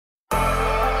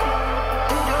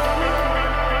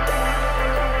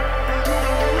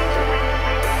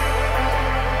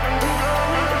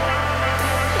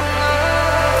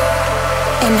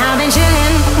And I've been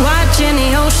chillin', watching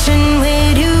the ocean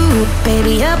with you.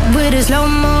 Baby up with a slow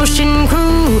motion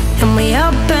crew. And we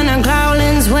up in our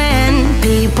cloudlands when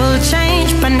people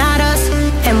change, but not us.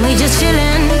 And we just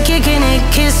chillin', kicking it,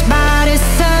 kissed by the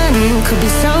sun. Could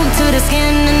be soaked to the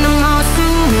skin in the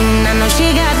monsoon. I know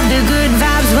she got the good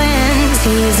vibes when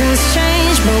seasons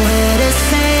change, but we're the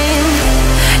same.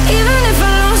 Even if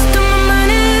I lost all my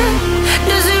money,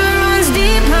 the zero runs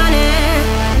deep, honey.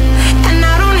 And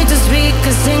I don't need to speak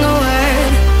a single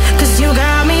word, 'cause you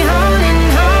got me howlin',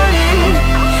 howlin'.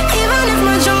 Even if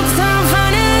my jokes sound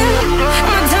funny,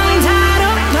 my tongue tied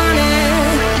up on it.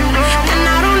 And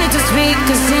I don't need to speak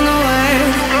a single word,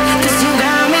 'cause you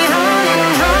got me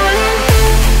howlin', howlin'.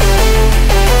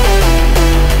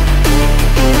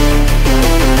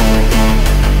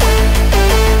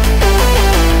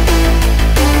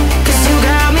 'Cause you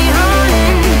got me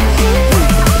howlin'.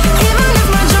 Even if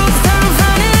my jokes sound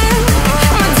funny,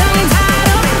 my tongue tied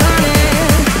up on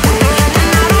it. And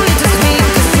I don't need to speak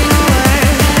a single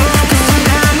word, 'cause you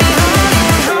got me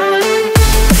howlin', howlin'.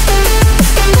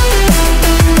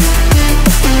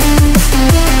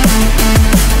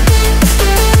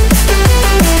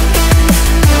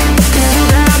 'Cause you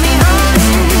got me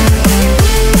howlin'.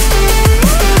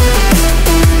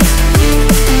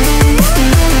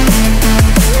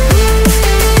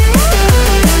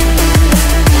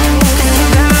 'Cause you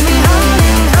got me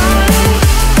howlin', howlin'.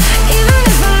 Even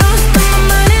if I lost all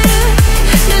my money,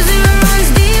 the zero runs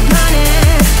deep, honey.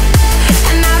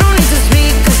 And I don't need to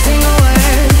speak a single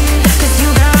word, 'cause you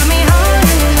got me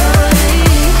howlin', howlin'.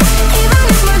 Even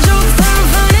if my jokes sound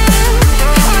funny,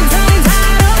 my tongue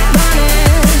tied up on it.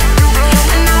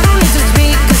 And I don't need to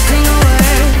speak a single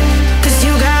word, 'cause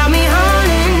you got me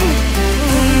howlin'.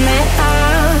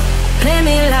 Play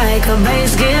me like a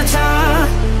bass guitar,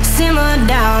 simmer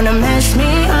down and mash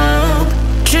me up,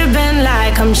 tripping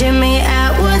like I'm Jimmy